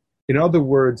Yibum. In other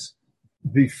words,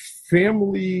 the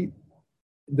family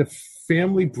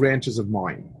branches of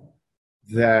mine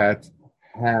that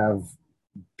have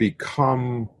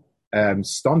become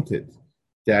stunted,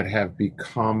 that have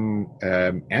become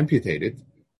amputated,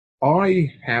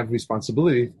 I have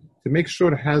responsibility to make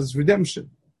sure it has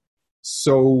redemption.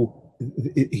 So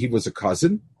he was a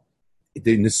cousin.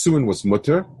 The Nisuin was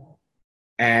mutter,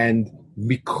 and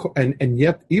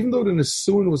yet, even though the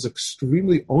Nisuin was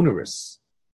extremely onerous,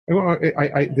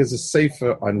 there's a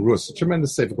sefer on Rus, a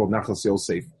tremendous sefer called Nachas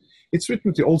Yosef. It's written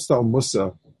with the old style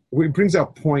Musa. It brings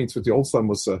out points with the old style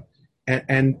Musa,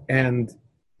 and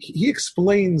he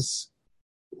explains.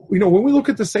 When we look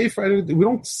at the sefer, we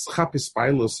don't chapis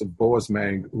pilos of Boaz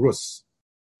marrying Rus.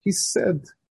 He said,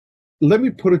 "Let me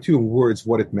put it to you in words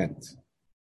what it meant."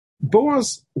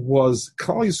 Boaz was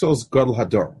Klal Yisrael's Gadol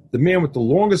Hador, the man with the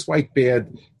longest white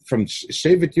beard from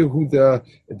Shevet Yehuda,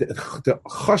 the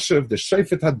Chashav, the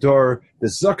Shefet Hador, the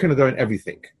Zaken Hador, and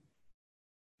everything.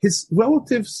 His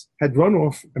relatives had run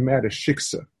off and married a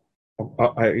shiksa.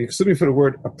 Excuse me for the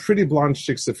word, a pretty blonde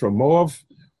shiksa from Moab,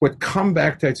 who had come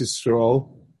back to Yisrael,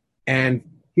 and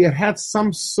he had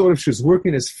some sort of, she was working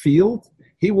in his field.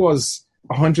 He was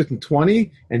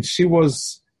 120, and she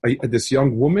was this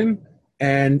young woman,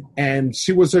 and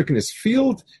she was working his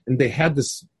field, and they had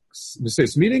this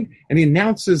meeting, and he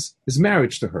announces his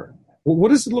marriage to her. Well, what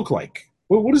does it look like?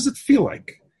 Well, what does it feel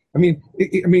like? What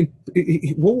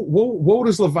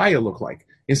does Levaya look like?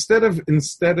 Instead of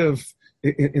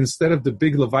the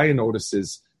big Levaya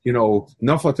notices,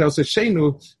 Nafatel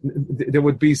Shenu, there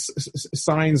would be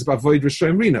signs about Void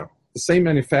Rishon Rina. The same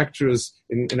manufacturers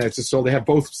in Israel, they have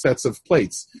both sets of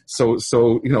plates. So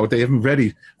they have them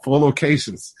ready for all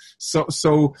locations.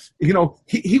 So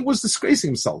he was disgracing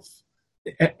himself.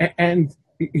 And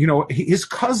his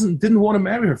cousin didn't want to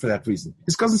marry her for that reason.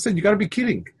 His cousin said, "You got to be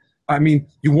kidding. I mean,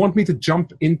 you want me to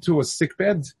jump into a sick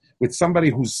bed with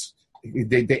somebody who's,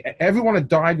 everyone had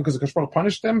died because the Kashbar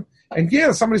punished them? And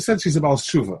yeah, somebody said she's a Baal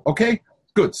Tshuva. Okay,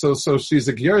 good. So she's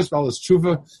a Gyeres Baal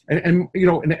Tshuva, and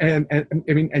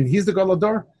he's the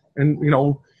Galadar, and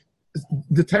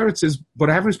the teretz is, but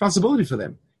I have a responsibility for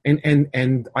them,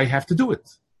 and I have to do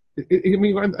it.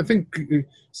 I think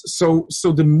so.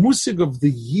 The musig of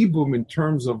the yibum in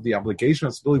terms of the obligation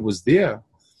responsibility was there,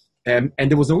 and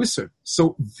there was no isser.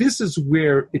 So this is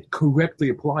where it correctly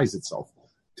applies itself,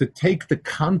 to take the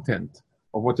content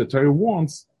of what the Torah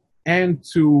wants and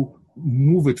to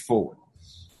move it forward.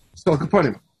 So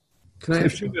Torah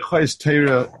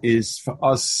is for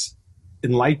us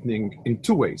enlightening in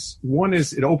 2 ways. One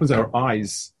is it opens our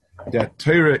eyes that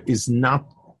Torah is not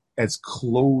as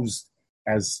closed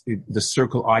as the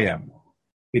circle I am.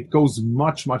 It goes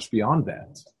much, much beyond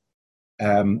that.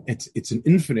 It's an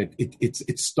infinite.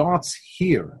 It starts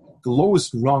here. The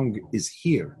lowest rung is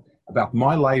here, about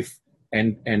my life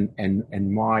and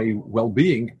my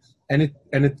well-being, and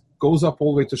it goes up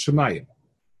all the way to Shemayim.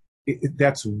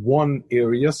 That's one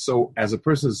area. So as a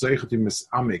person Zeichut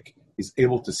Misamik is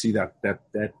able to see that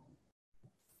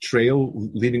trail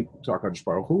leading to HaKadosh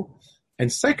Baruch Hu.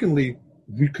 And secondly,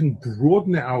 we can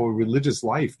broaden our religious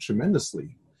life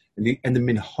tremendously. And the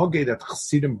minhage that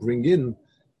Chassidim bring in.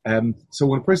 So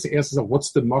when a person asks,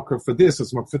 what's the marker for this,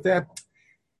 what's the marker for that?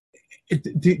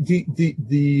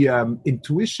 The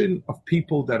intuition of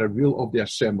people that are real of the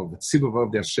Hashem, of the Tzibur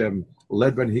of the Hashem,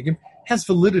 led by the Higim, has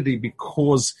validity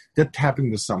because they're tapping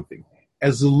into something.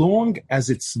 As long as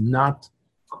it's not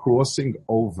crossing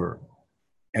over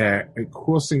at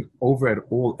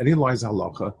all, any lies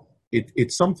halacha,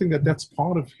 it's something that's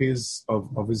part of his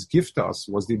gift to us,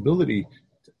 was the ability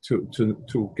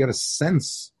to get a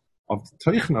sense of the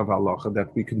teichen of halacha,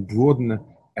 that we can broaden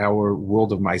our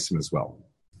world of meisim as well.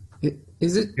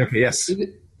 Is it? Okay, yes.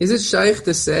 Is it shaykh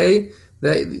to say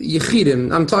that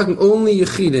Yechidim, I'm talking only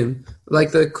Yechidim,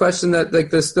 like the question that,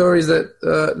 like the stories that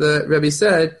the Rebbe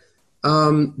said,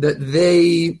 that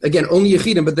they, again, only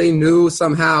Yechidim, but they knew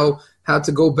somehow how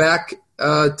to go back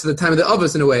to the time of the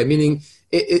Avos in a way, meaning,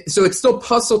 so it's still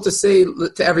possible to say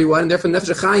to everyone, and therefore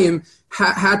Nefesh HaChaim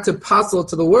had to puzzle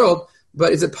to the world,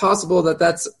 but is it possible that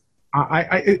that's...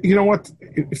 I you know what,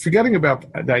 forgetting about,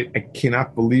 I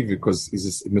cannot believe it, because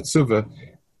it's a mitzvah,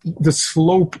 the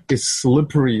slope is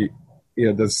slippery.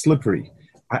 Yeah, the slippery.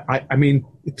 I mean,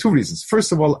 two reasons.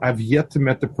 First of all, I've yet to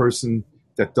meet the person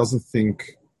that doesn't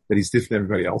think that he's different than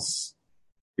everybody else.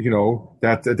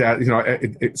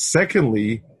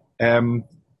 Secondly,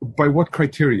 by what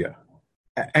criteria?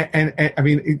 And I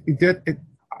mean,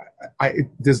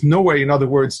 there's no way. In other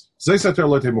words,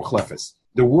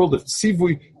 the world of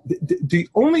Tzivui,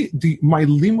 my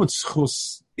limud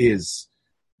schus is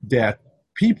that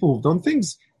people have done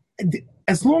things.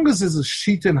 As long as there's a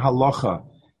sheet in halacha,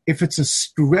 if it's a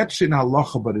stretch in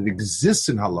halacha, but it exists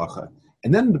in halacha,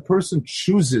 and then the person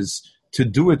chooses to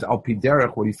do it al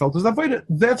piderech, what he felt is avodah,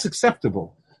 that's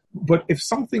acceptable. But if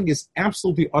something is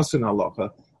absolutely us in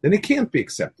halacha, then it can't be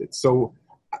accepted. So,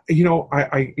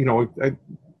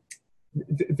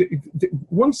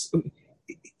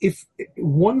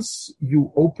 once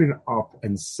you open up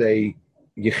and say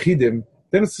yechidim,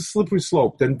 then it's a slippery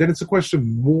slope. Then it's a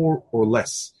question more or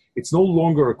less. It's no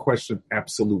longer a question of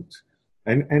absolute.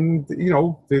 And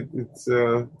it's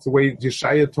the way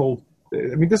Yeshaya told.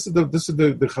 I mean, this is the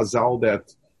chazal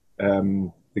that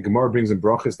the Gemara brings in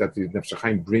brachas, that the Nefesh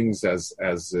HaChaim brings as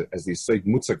the Yisod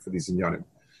Mutzak for these inyanim.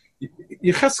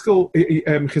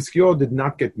 Chizkiyahu did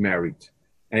not get married,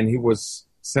 and he was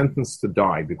sentenced to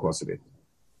die because of it.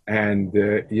 And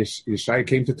Yeshaya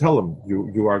came to tell him,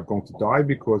 you are going to die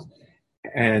because,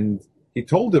 and he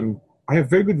told him, I have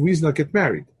very good reason to get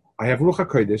married. I have Ruach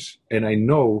HaKodesh, and I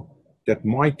know that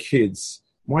my kid is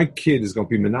going to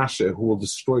be Menashe, who will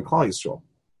destroy Klal Yisrael.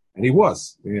 And he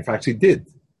was. And in fact, he did.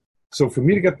 So for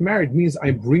me to get married means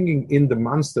I'm bringing in the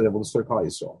monster that will destroy Klal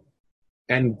Yisrael.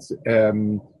 And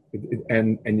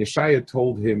Yeshaya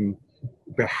told him,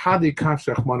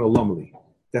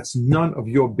 that's none of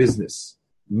your business.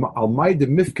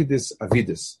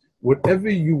 Whatever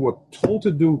you were told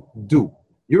to do, do.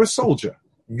 You're a soldier.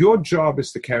 Your job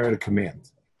is to carry the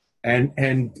command. And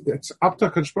it's up to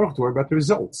HaKadosh Baruch Hu to worry about the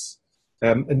results.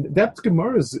 And that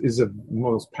Gemara is a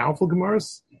most powerful Gemara,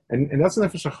 and that's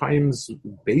Nefesh HaChaim's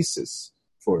basis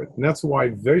for it. And that's why I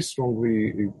very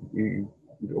strongly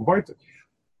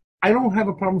I don't have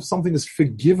a problem if something is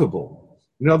forgivable.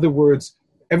 In other words,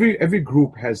 every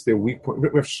group has their weak point.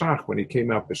 Rav Shach, when he came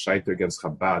out B'Shaita against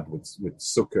Chabad with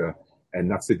Sukkah and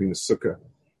not sleeping in the Sukkah,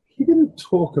 he didn't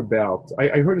talk about,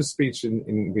 I heard a speech in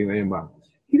Binayama,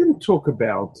 he didn't talk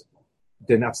about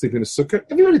they're not sleeping in a sukkah.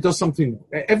 Everybody does something.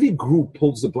 Every group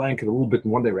pulls the blanket a little bit in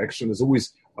one direction. There's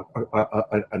always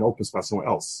an open spot somewhere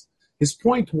else. His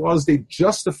point was they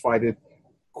justified it,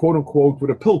 quote unquote,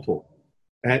 with a pilpul,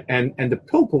 and the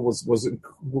pilpul was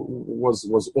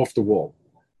off the wall.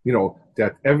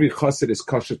 That every chassid is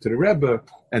kosher to the Rebbe,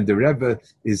 and the Rebbe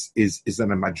is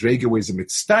on a madrega where he's a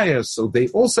mitzvah, so they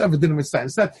also have a din of mitzvah.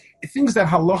 It's that things that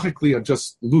halachically are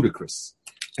just ludicrous,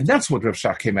 and that's what Rav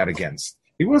Shach came out against.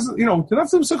 He wasn't,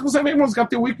 everyone's got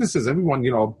their weaknesses. Everyone,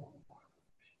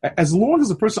 as long as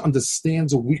a person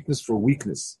understands a weakness for a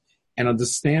weakness and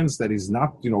understands that he's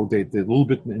not, they're a little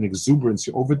bit in exuberance,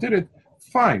 you overdid it,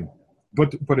 fine.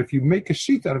 But if you make a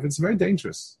sheet out of it, it's very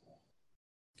dangerous.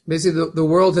 Basically, the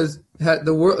world has had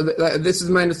this is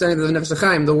my understanding of the Nefesh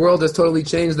HaChaim. The world has totally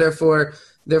changed. Therefore,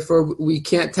 therefore we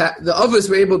can't the others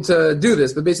were able to do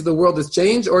this, but basically the world has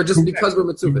changed, or just because we're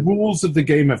mitzvah. The rules of the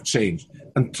game have changed.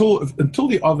 Until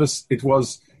the others, it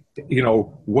was,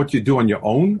 what you do on your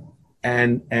own,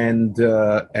 and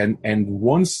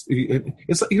once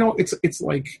it's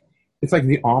like in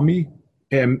the army.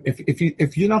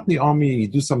 If you're not in the army and you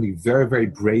do something very, very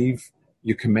brave,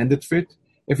 you're commended for it.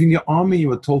 If in your army you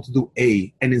were told to do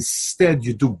A and instead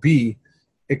you do B,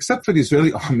 except for the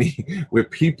Israeli army, where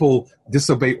people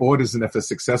disobey orders and if they're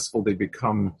successful, they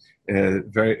become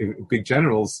very big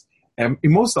generals. In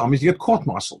most armies, you get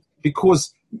court-martialed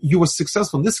because you were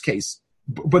successful in this case,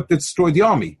 but destroyed the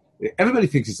army. Everybody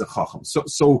thinks he's a chacham.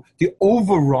 So the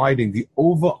overarching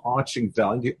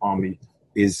value of the army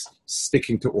is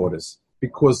sticking to orders.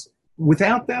 Because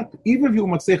without that, even if you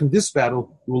were matzliach in this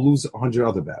battle, you will lose 100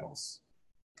 other battles.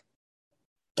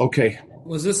 Okay.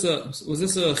 Was this a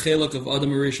chelak of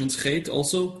Adam Arishan's chet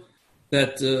also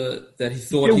that he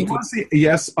thought he could?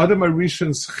 Yes, Adam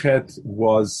Arishan's chet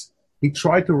was he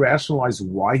tried to rationalize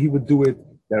why he would do it,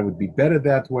 that it would be better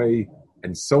that way,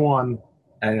 and so on.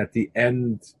 And at the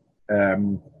end,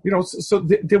 so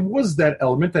there was that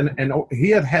element, and he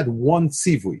had one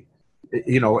tzivui,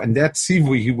 and that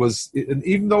tzivui he was, and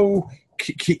even though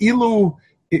Ki'ilu,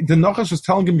 the Nachash was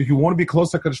telling him, if you want to be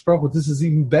close to HaKadosh Baruch Hu, this is an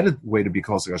even better way to be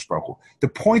close to HaKadosh Baruch Hu. The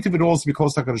point of it all is to be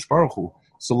close to HaKadosh Baruch Hu.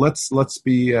 So let's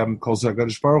be close to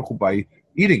HaKadosh Baruch Hu by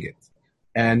eating it.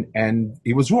 And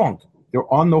he was wrong. There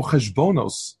are no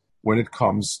cheshbonos when it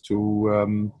comes to,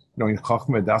 in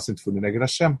Chachma Dasit for the Neged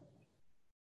Hashem.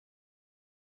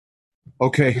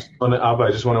 Okay. Abba,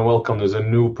 I just want to welcome, there's a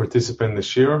new participant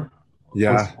this year.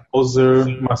 Yeah. Ozer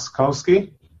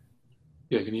Maskowski.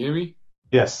 Yeah, can you hear me?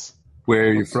 Yes. Where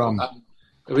are you from? I'm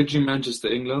originally Manchester,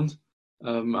 England.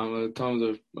 I'm a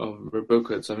Talmud of Rebbe.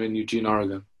 I'm in Eugene,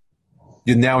 Oregon.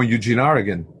 You're now in Eugene,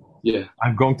 Oregon? Yeah.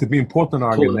 I'm going to be in Portland,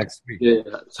 Oregon next week. Yeah,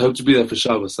 so I hope to be there for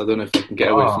Shabbos. I don't know if I can get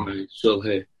away from my shul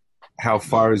here. How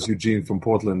far is Eugene from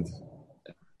Portland?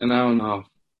 An hour and a half.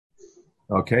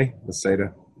 Okay, the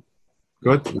Seder.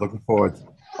 Good, looking forward.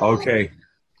 Okay.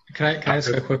 Can I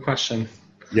ask a quick question?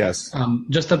 Yes.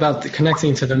 Just about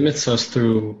connecting to the mitzvahs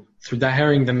through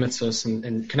daharing the mitzvahs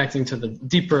and connecting to the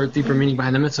deeper meaning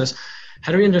behind the mitzvahs.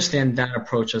 How do we understand that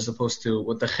approach as opposed to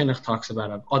what the chinuch talks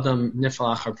about of Adam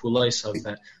nifal achar pulaisav,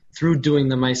 that through doing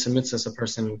the ma'aseh mitzvahs, a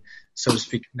person, so to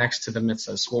speak, connects to the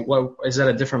mitzvahs? What is that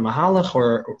a different mahalach,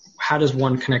 or how does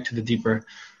one connect to the deeper?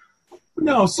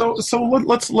 No, so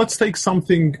let's take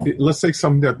something. Let's take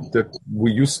something that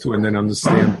we used to, and then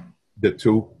understand the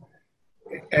two.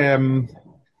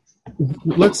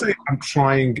 Let's say I'm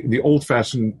trying in the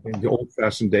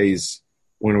old-fashioned days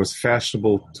when it was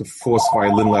fashionable to force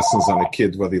violin lessons on a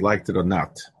kid, whether he liked it or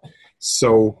not.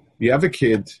 So you have a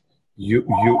kid, you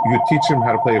teach him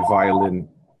how to play a violin.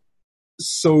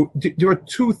 So there are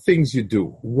two things you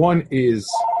do. One is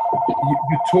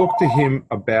you talk to him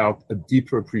about a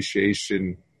deeper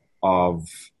appreciation of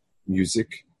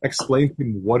music. Explain to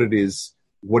him what it is.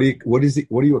 What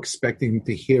are you expecting him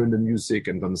to hear in the music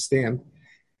and understand?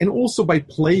 And also by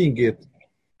playing it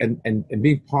and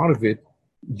being part of it,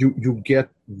 you get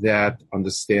that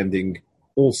understanding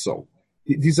also.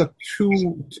 These are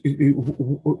two,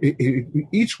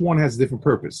 each one has a different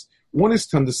purpose. One is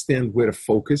to understand where to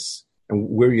focus and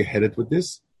where you're headed with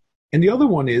this. And the other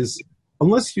one is,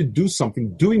 unless you do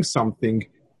something, doing something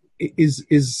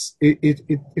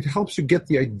it helps you get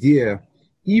the idea,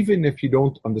 even if you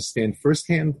don't understand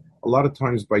firsthand. A lot of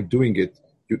times by doing it,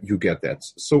 you get that.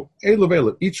 So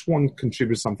each one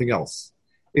contributes something else.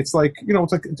 It's like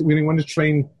when you want to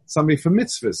train somebody for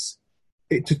mitzvahs.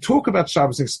 To talk about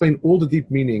Shabbos and explain all the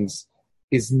deep meanings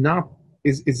is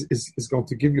going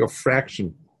to give you a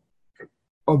fraction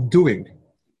of doing.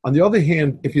 On the other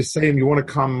hand, if you're saying you want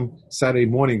to come Saturday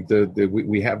morning,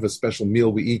 we have a special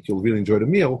meal we eat, you'll really enjoy the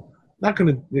meal.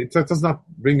 That does not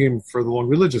bring him further along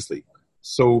religiously.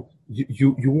 So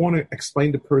you want to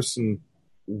explain to the person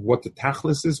what the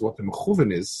tachlis is, what the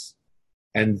mechuven is,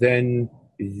 and then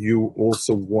you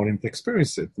also want him to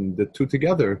experience it. And the two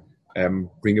together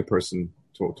bring a person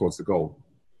towards the goal.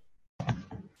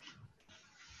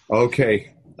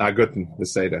 Okay. Good the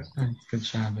Seder. Good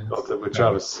Shabbos.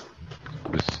 Shabbos.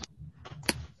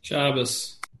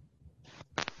 Shabbos.